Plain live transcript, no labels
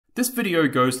This video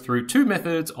goes through two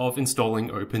methods of installing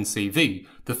OpenCV.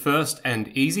 The first and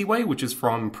easy way, which is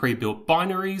from pre-built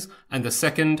binaries, and the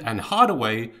second and harder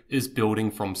way is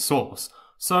building from source.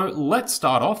 So let's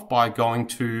start off by going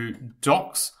to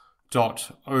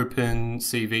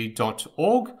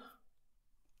docs.opencv.org,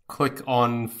 click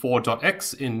on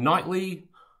 4.x in Nightly,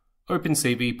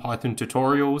 OpenCV Python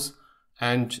tutorials,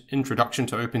 and Introduction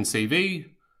to OpenCV,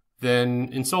 then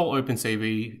install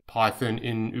OpenCV Python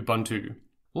in Ubuntu.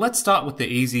 Let's start with the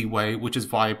easy way, which is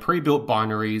via pre-built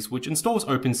binaries, which installs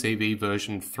OpenCV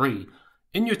version 3.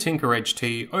 In your Tinker Edge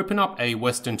T, open up a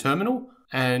Western terminal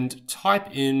and type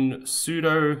in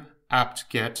sudo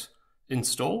apt-get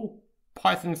install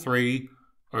python 3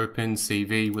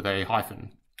 OpenCV with a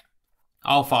hyphen.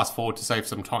 I'll fast forward to save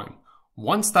some time.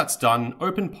 Once that's done,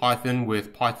 open Python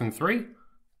with python 3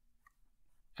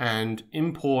 and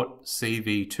import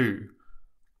cv2.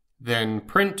 Then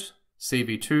print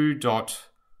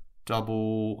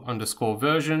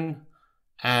cv2.double_version,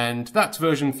 and that's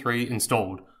version 3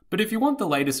 installed. But if you want the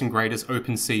latest and greatest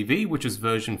OpenCV, which is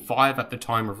version 5 at the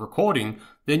time of recording,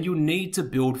 then you'll need to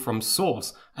build from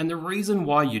source. And the reason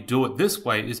why you do it this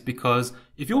way is because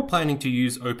if you're planning to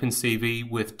use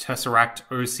OpenCV with Tesseract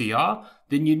OCR,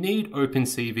 then you need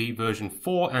OpenCV version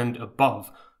 4 and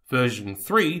above. Version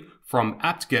 3 from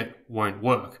apt-get won't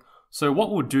work. So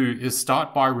what we'll do is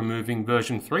start by removing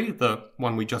version 3, the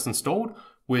one we just installed,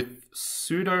 with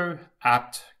sudo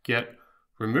apt-get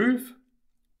remove,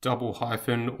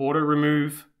 _auto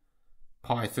remove,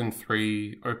 python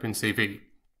 3 OpenCV.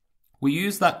 We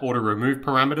use that auto remove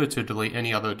parameter to delete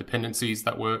any other dependencies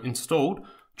that were installed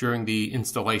during the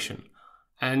installation.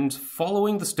 And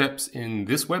following the steps in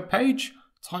this web page,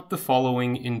 type the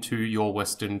following into your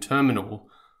Western terminal: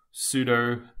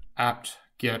 sudo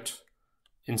apt-get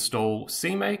install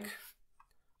CMake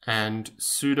and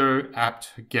sudo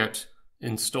apt-get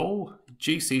install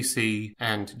GCC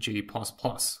and G++.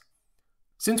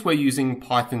 Since we're using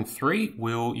Python 3,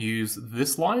 we'll use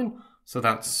this line. So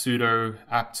that's sudo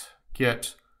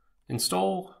apt-get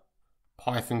install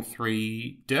python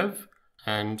 3 dev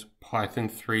and python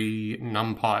 3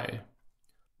 numpy.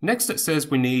 Next it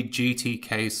says we need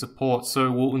GTK support,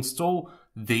 so we'll install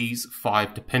these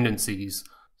 5 dependencies.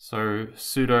 So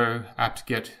sudo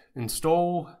apt-get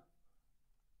install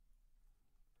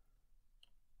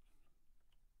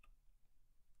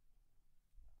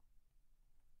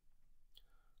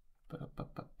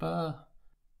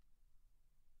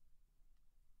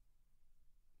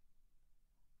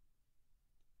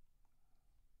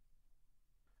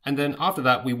and then after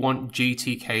that we want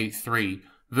GTK3.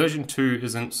 Version 2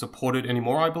 isn't supported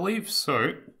anymore, I believe,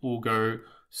 so we'll go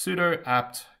sudo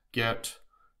apt-get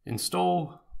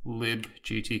install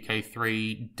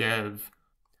libgtk3 dev.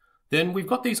 Then we've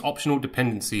got these optional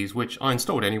dependencies, which I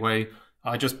installed anyway.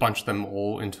 I just bunched them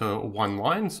all into one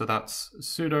line, so that's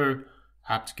sudo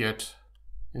apt-get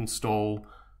install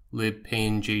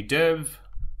libpngdev,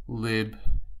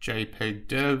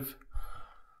 libjpegdev,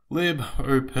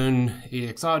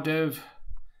 libopenexrdev,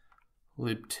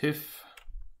 libtiff,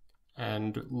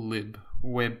 and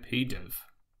libwebpdev.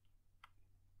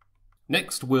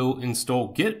 Next, we'll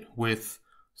install git with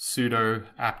sudo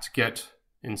apt-get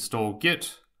install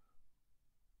git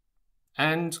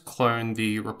and clone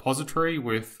the repository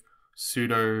with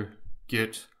sudo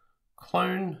git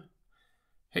clone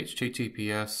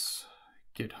https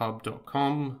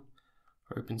github.com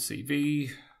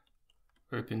opencv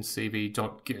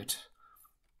opencv.git.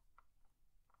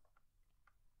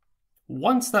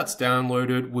 Once that's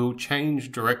downloaded, we'll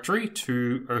change directory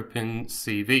to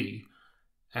OpenCV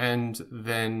and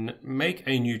then make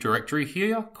a new directory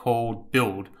here called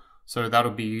build. So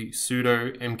that'll be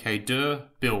sudo mkdir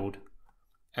build.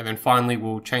 And then finally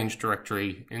we'll change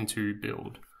directory into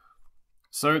build.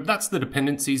 So that's the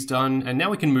dependencies done, and now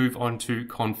we can move on to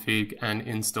config and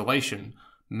installation.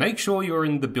 Make sure you're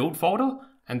in the build folder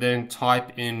and then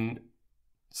type in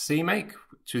CMake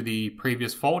to the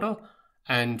previous folder.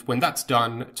 And when that's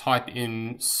done, type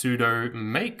in sudo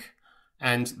make.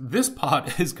 And this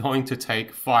part is going to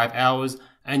take 5 hours,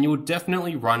 and you'll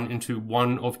definitely run into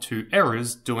one of 2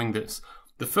 errors doing this.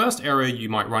 The first error you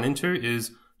might run into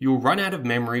is you'll run out of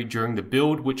memory during the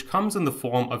build, which comes in the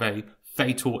form of a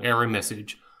fatal error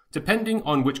message. Depending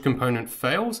on which component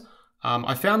fails,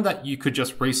 I found that you could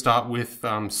just restart with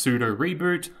sudo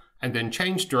reboot and then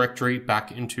change directory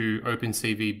back into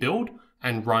OpenCV build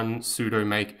and run sudo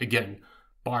make again.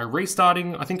 By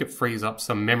restarting, I think it frees up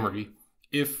some memory.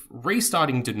 If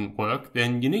restarting didn't work,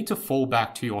 then you need to fall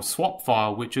back to your swap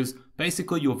file, which is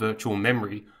basically your virtual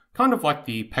memory, kind of like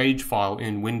the page file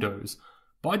in Windows.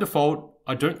 By default,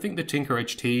 I don't think the Tinker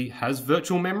Edge T has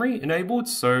virtual memory enabled,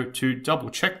 so to double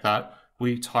check that,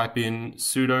 we type in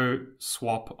sudo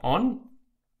swap on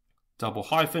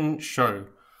 _show.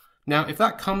 Now, if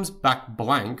that comes back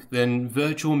blank, then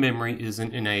virtual memory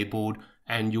isn't enabled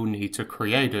and you'll need to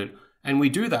create it. And we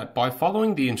do that by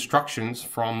following the instructions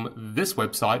from this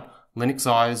website,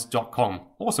 linuxeyes.com.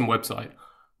 Awesome website.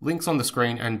 Links on the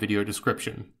screen and video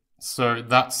description. So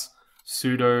that's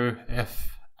sudo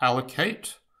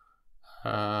f_allocate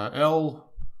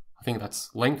L, I think that's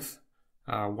length,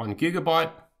 1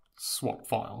 GB, swap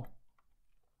file.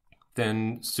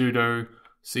 Then sudo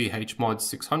chmod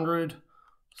 600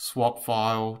 swap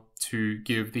file to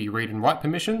give the read and write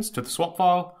permissions to the swap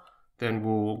file. Then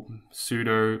we'll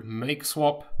sudo make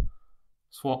swap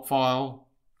file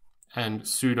and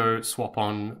sudo swap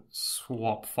on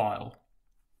swap file.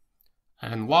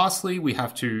 And lastly, we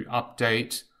have to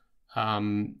update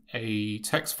a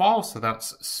text file. So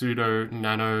that's sudo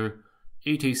nano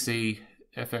etc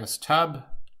fs tab,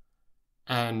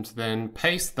 and then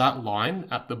paste that line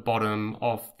at the bottom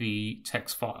of the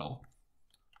text file.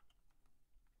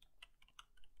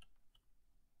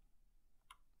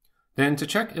 Then to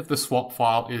check if the swap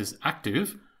file is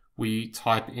active, we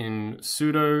type in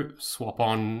sudo swap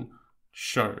on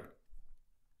show.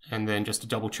 And then just to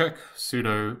double check,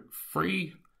 sudo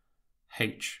free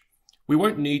h. We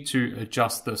won't need to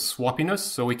adjust the swappiness,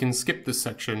 so we can skip this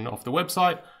section of the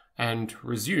website and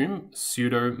resume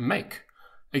sudo make.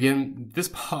 Again, this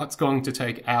part's going to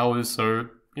take hours, so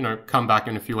come back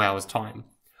in a few hours' time.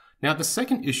 Now, the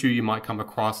second issue you might come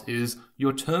across is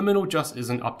your terminal just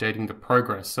isn't updating the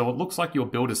progress, so it looks like your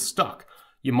build is stuck.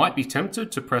 You might be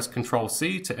tempted to press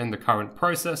Ctrl+C to end the current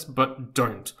process, but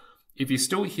don't. If you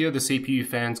still hear the CPU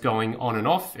fans going on and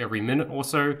off every minute or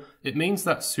so, it means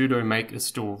that sudo make is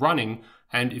still running,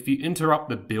 and if you interrupt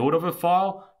the build of a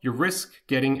file, you risk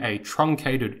getting a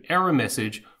truncated error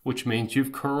message, which means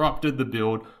you've corrupted the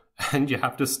build and you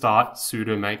have to start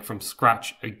sudo make from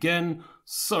scratch again,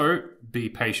 so be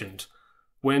patient.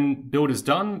 When build is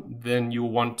done, then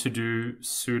you'll want to do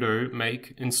sudo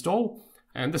make install,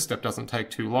 and this step doesn't take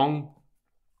too long.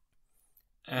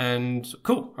 And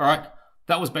cool, all right.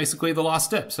 That was basically the last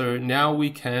step. So now we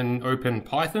can open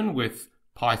Python with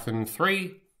Python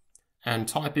 3 and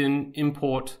type in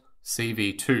import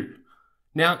CV2.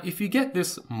 Now, if you get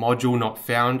this module not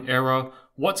found error,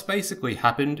 what's basically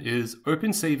happened is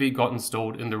OpenCV got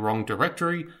installed in the wrong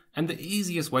directory, and the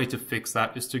easiest way to fix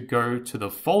that is to go to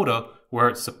the folder where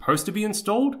it's supposed to be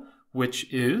installed,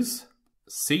 which is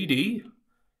cd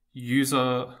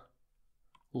user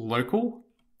local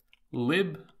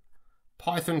lib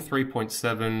Python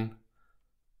 3.7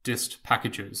 dist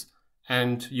packages.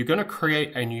 And you're going to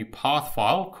create a new path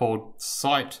file called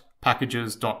site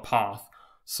packages.path.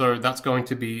 So that's going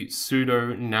to be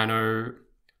sudo nano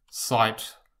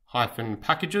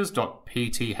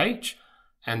site-packages.pth.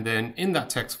 And then in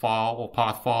that text file or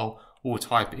path file, we'll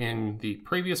type in the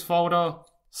previous folder,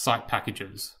 site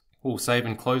packages. We'll save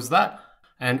and close that.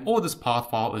 And all this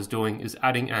path file is doing is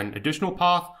adding an additional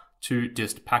path to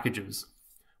dist packages.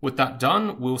 With that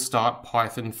done, we'll start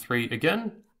Python 3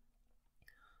 again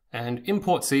and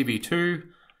import CV2,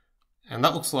 and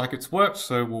that looks like it's worked,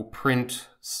 so we'll print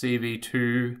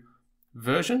CV2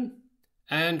 version,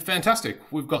 and fantastic,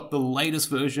 we've got the latest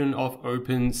version of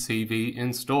OpenCV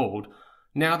installed.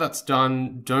 Now that's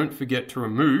done, don't forget to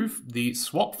remove the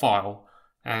swap file,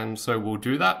 and so we'll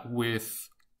do that with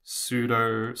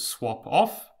sudo swap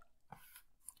off,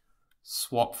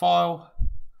 swap file,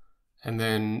 and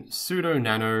then sudo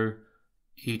nano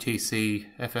etc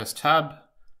fs tab,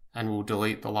 and we'll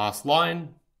delete the last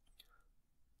line,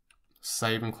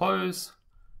 save and close,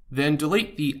 then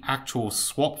delete the actual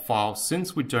swap file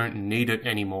since we don't need it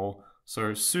anymore,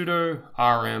 so sudo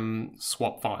rm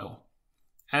swap file.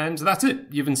 And that's it,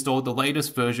 you've installed the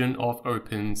latest version of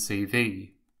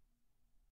OpenCV.